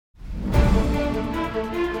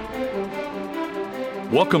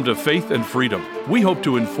Welcome to Faith and Freedom. We hope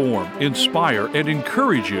to inform, inspire, and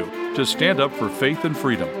encourage you to stand up for faith and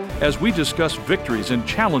freedom as we discuss victories and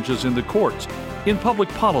challenges in the courts, in public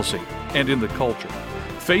policy, and in the culture.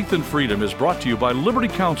 Faith and Freedom is brought to you by Liberty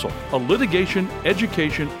Counsel, a litigation,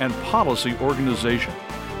 education, and policy organization.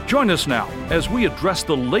 Join us now as we address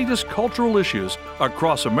the latest cultural issues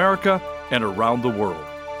across America and around the world.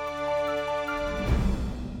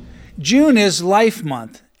 June is Life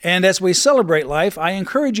Month, and as we celebrate life, I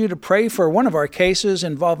encourage you to pray for one of our cases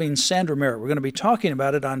involving Sandra Merritt. We're going to be talking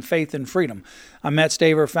about it on Faith and Freedom. I'm Matt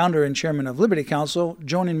Staver, founder and chairman of Liberty Counsel.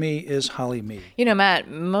 Joining me is Holly Meade. You know, Matt,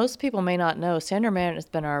 most people may not know Sandra Merritt has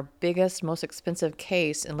been our biggest, most expensive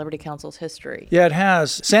case in Liberty Counsel's history. Yeah, it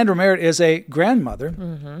has. Sandra Merritt is a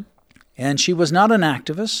grandmother, and she was not an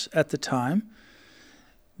activist at the time,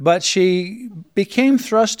 but she became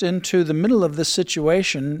thrust into the middle of this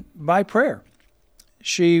situation by prayer.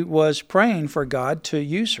 She was praying for God to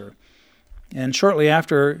use her. And shortly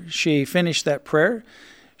after she finished that prayer,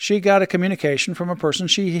 she got a communication from a person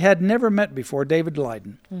she had never met before, David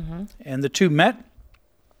Leiden. And the two met.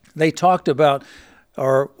 They talked about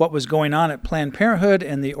what was going on at Planned Parenthood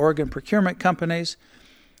and the organ procurement companies.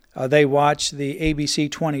 They watched the ABC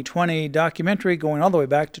 2020 documentary going all the way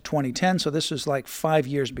back to 2010. So this was like 5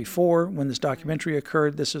 years before when this documentary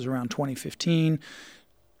occurred. This is around 2015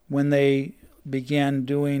 when they began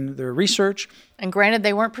doing their research. And granted,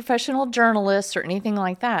 they weren't professional journalists or anything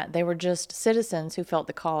like that. They were just citizens who felt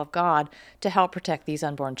the call of God to help protect these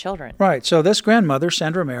unborn children. Right. So this grandmother,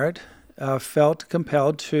 Sandra Merritt, felt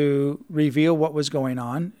compelled to reveal what was going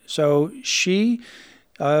on. So she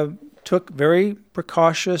took very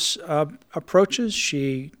precautious approaches.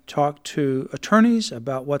 She talked to attorneys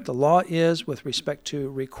about what the law is with respect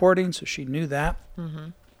to recording, so she knew that.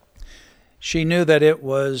 She knew that it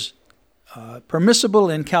was permissible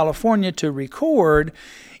in California to record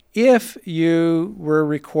if you were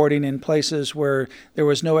recording in places where there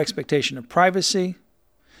was no expectation of privacy.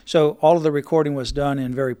 So all of the recording was done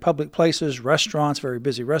in very public places, restaurants, very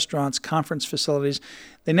busy restaurants, conference facilities.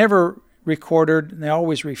 They never recorded, and they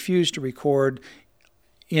always refused to record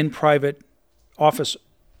in private office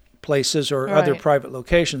places or other private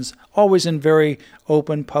locations, always in very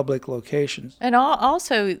open public locations. And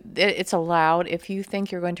also, it's allowed if you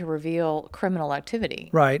think you're going to reveal criminal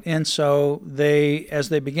activity. Right. And so as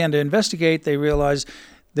they began to investigate, they realized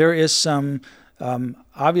there is some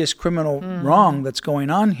obvious criminal wrong that's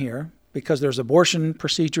going on here because there's abortion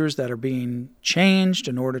procedures that are being changed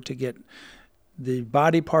in order to get the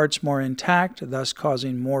body parts more intact, thus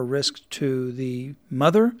causing more risk to the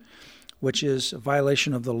mother, which is a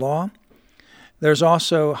violation of the law. There's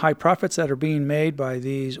also high profits that are being made by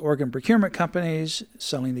these organ procurement companies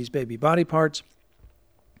selling these baby body parts.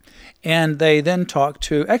 And they then talk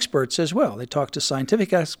to experts as well. They talk to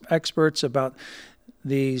scientific experts about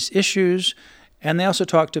these issues, and they also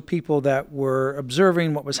talked to people that were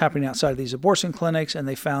observing what was happening outside of these abortion clinics, and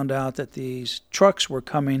they found out that these trucks were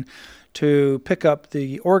coming to pick up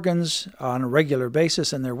the organs on a regular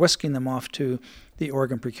basis, and they're whisking them off to the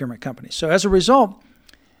organ procurement companies. So as a result,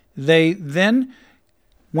 they then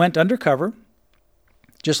went undercover,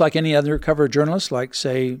 just like any undercover journalist, like,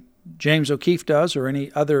 say, James O'Keefe does, or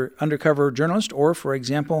any other undercover journalist, or, for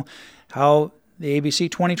example, how the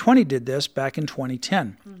ABC 2020 did this back in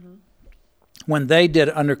 2010, when they did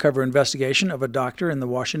an undercover investigation of a doctor in the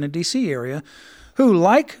Washington, D.C. area who,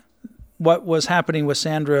 like what was happening with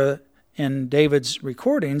Sandra and David's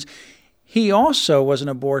recordings, he also was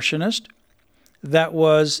an abortionist that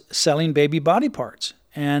was selling baby body parts.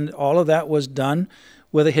 And all of that was done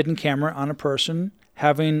with a hidden camera on a person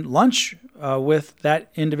having lunch with that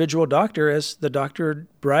individual doctor as the doctor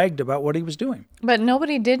bragged about what he was doing. But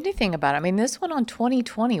nobody did anything about it. I mean, this went on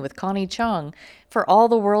 2020 with Connie Chung for all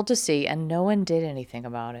the world to see, and no one did anything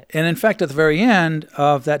about it. And in fact, at the very end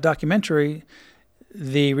of that documentary,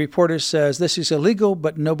 the reporter says, this is illegal,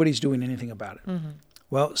 but nobody's doing anything about it.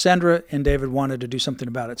 Well, Sandra and David wanted to do something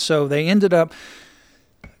about it. So they ended up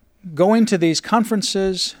going to these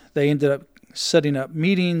conferences. They ended up setting up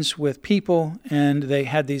meetings with people, and they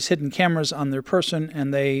had these hidden cameras on their person,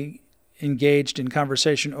 and they engaged in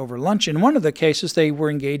conversation over lunch. In one of the cases, they were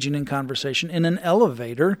engaging in conversation in an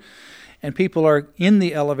elevator, and people are in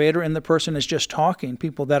the elevator, and the person is just talking,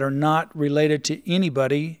 people that are not related to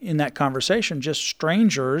anybody in that conversation, just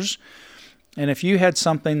strangers. And if you had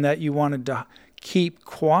something that you wanted to keep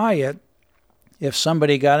quiet, if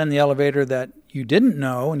somebody got in the elevator that you didn't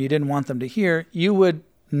know and you didn't want them to hear, you would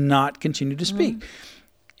not continue to speak.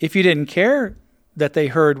 If you didn't care, that they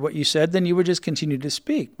heard what you said, then you would just continue to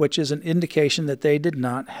speak, which is an indication that they did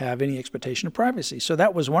not have any expectation of privacy. So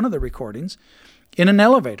that was one of the recordings in an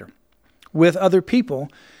elevator with other people,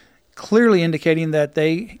 clearly indicating that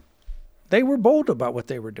they were bold about what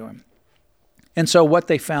they were doing. And so what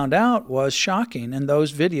they found out was shocking, and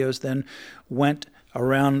those videos then went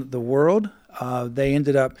around the world. They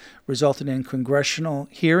ended up resulting in congressional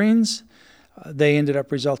hearings. They ended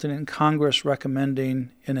up resulting in Congress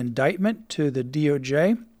recommending an indictment to the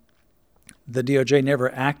DOJ. The DOJ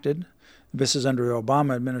never acted. This is under the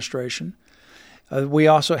Obama administration. We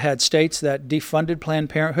also had states that defunded Planned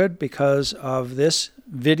Parenthood because of this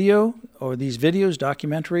video, or these videos,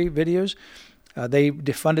 documentary videos. They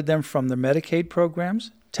defunded them from the Medicaid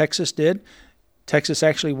programs. Texas did. Texas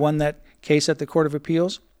actually won that case at the Court of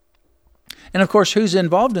Appeals. And of course, who's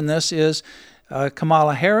involved in this is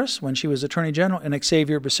Kamala Harris when she was Attorney General, and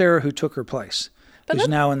Xavier Becerra, who took her place, who's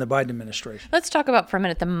now in the Biden administration. Let's talk about for a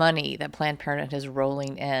minute the money that Planned Parenthood is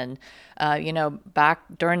rolling in. Back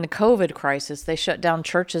during the COVID crisis, they shut down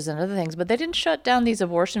churches and other things, but they didn't shut down these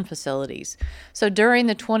abortion facilities. So during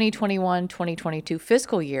the 2021-2022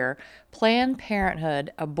 fiscal year, Planned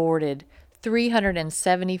Parenthood aborted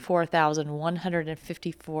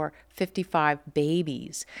 374,155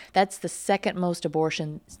 babies. That's the second most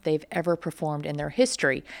abortions they've ever performed in their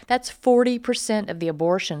history. That's 40% of the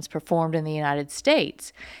abortions performed in the United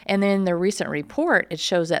States. And then in the recent report, it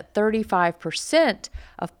shows that 35%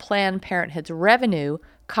 of Planned Parenthood's revenue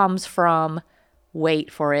comes from,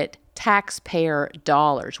 wait for it, taxpayer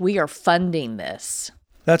dollars. We are funding this.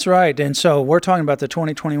 That's right. And so we're talking about the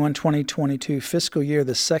 2021-2022 fiscal year,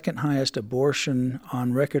 the second highest abortion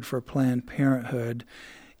on record for Planned Parenthood.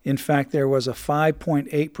 In fact, there was a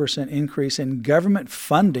 5.8% increase in government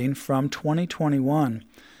funding from 2021.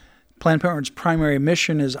 Planned Parenthood's primary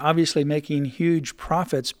mission is obviously making huge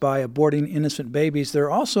profits by aborting innocent babies. They're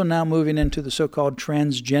also now moving into the so-called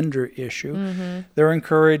transgender issue. Mm-hmm. They're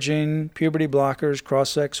encouraging puberty blockers,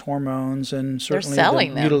 cross-sex hormones, and certainly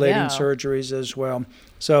the mutilating surgeries as well.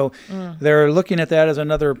 So they're looking at that as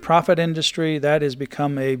another profit industry. That has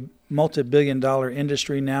become a multi-billion-dollar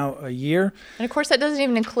industry now a year. And of course, that doesn't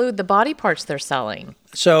even include the body parts they're selling.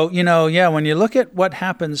 So, when you look at what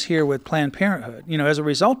happens here with Planned Parenthood, as a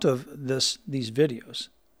result of these videos,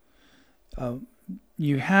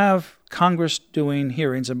 you have Congress doing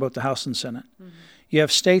hearings in both the House and Senate. Mm-hmm. You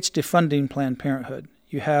have states defunding Planned Parenthood.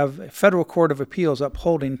 You have a federal court of appeals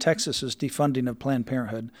upholding Texas's defunding of Planned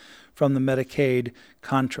Parenthood from the Medicaid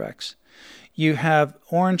contracts. You have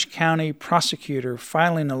Orange County prosecutor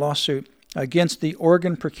filing a lawsuit against the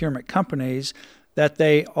organ procurement companies that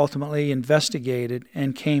they ultimately investigated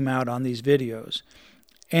and came out on these videos.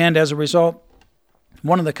 And as a result,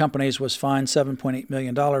 one of the companies was fined $7.8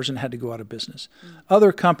 million and had to go out of business. Mm-hmm.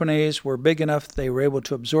 Other companies were big enough they were able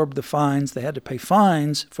to absorb the fines. They had to pay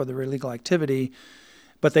fines for their illegal activity,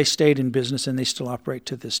 but they stayed in business and they still operate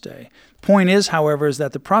to this day. Point is, however, is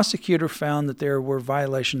that the prosecutor found that there were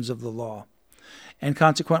violations of the law, and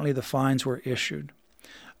consequently the fines were issued.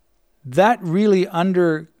 That really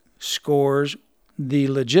underscores the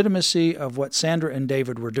legitimacy of what Sandra and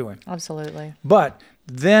David were doing. Absolutely. But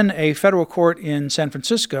then a federal court in San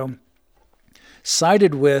Francisco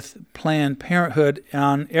sided with Planned Parenthood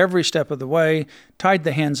on every step of the way, tied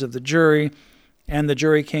the hands of the jury, and the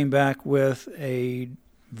jury came back with a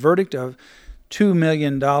verdict of $2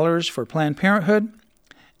 million for Planned Parenthood,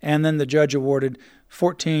 and then the judge awarded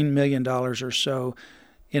 $14 million or so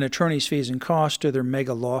in attorney's fees and costs to their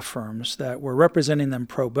mega law firms that were representing them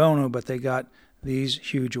pro bono, but they got these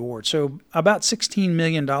huge awards. So about $16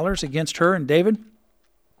 million against her and David.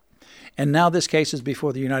 And now this case is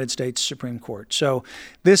before the United States Supreme Court. So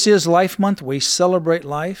this is Life Month. We celebrate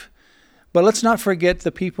life. But let's not forget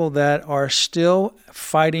the people that are still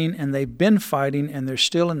fighting, and they've been fighting, and they're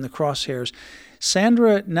still in the crosshairs.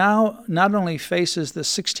 Sandra now not only faces the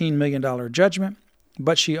 $16 million judgment,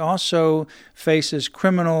 but she also faces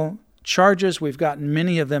criminal charges. We've gotten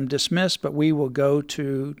many of them dismissed, but we will go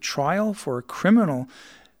to trial for criminal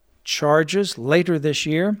charges later this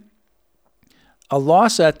year. A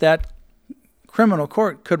loss at that criminal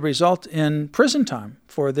court could result in prison time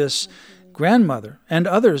for this grandmother and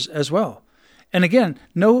others as well. And again,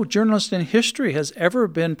 no journalist in history has ever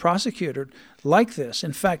been prosecuted like this.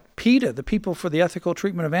 In fact, PETA, the People for the Ethical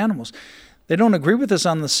Treatment of Animals, they don't agree with us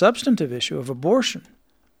on the substantive issue of abortion.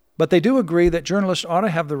 But they do agree that journalists ought to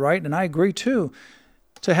have the right, and I agree too,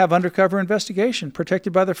 to have undercover investigation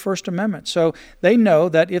protected by the First Amendment. So they know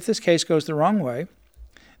that if this case goes the wrong way,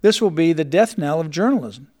 this will be the death knell of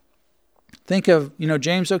journalism. Think of,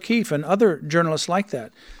 James O'Keefe and other journalists like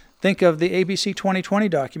that. Think of the ABC 2020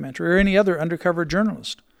 documentary or any other undercover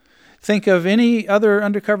journalist. Think of any other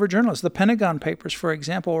undercover journalist, the Pentagon Papers, for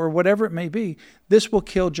example, or whatever it may be. This will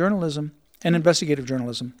kill journalism and investigative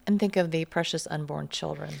journalism. And think of the precious unborn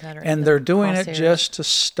children that are and they're doing it just to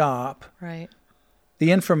stop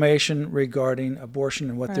the information regarding abortion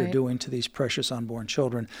and what they're doing to these precious unborn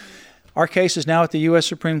children. Our case is now at the U.S.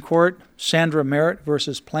 Supreme Court, Sandra Merritt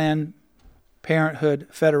versus Planned Parenthood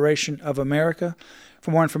Federation of America. For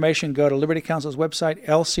more information, go to Liberty Counsel's website,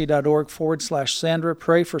 lc.org/Sandra.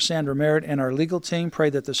 Pray for Sandra Merritt and our legal team. Pray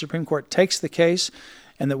that the Supreme Court takes the case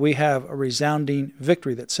and that we have a resounding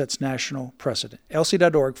victory that sets national precedent.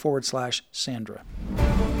 lc.org/Sandra.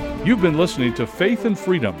 You've been listening to Faith and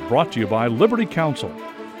Freedom, brought to you by Liberty Counsel.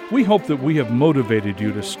 We hope that we have motivated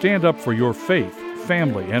you to stand up for your faith,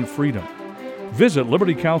 family, and freedom. Visit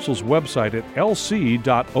Liberty Counsel's website at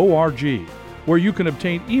lc.org, where you can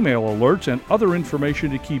obtain email alerts and other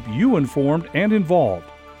information to keep you informed and involved.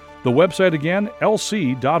 The website again,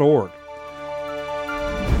 lc.org.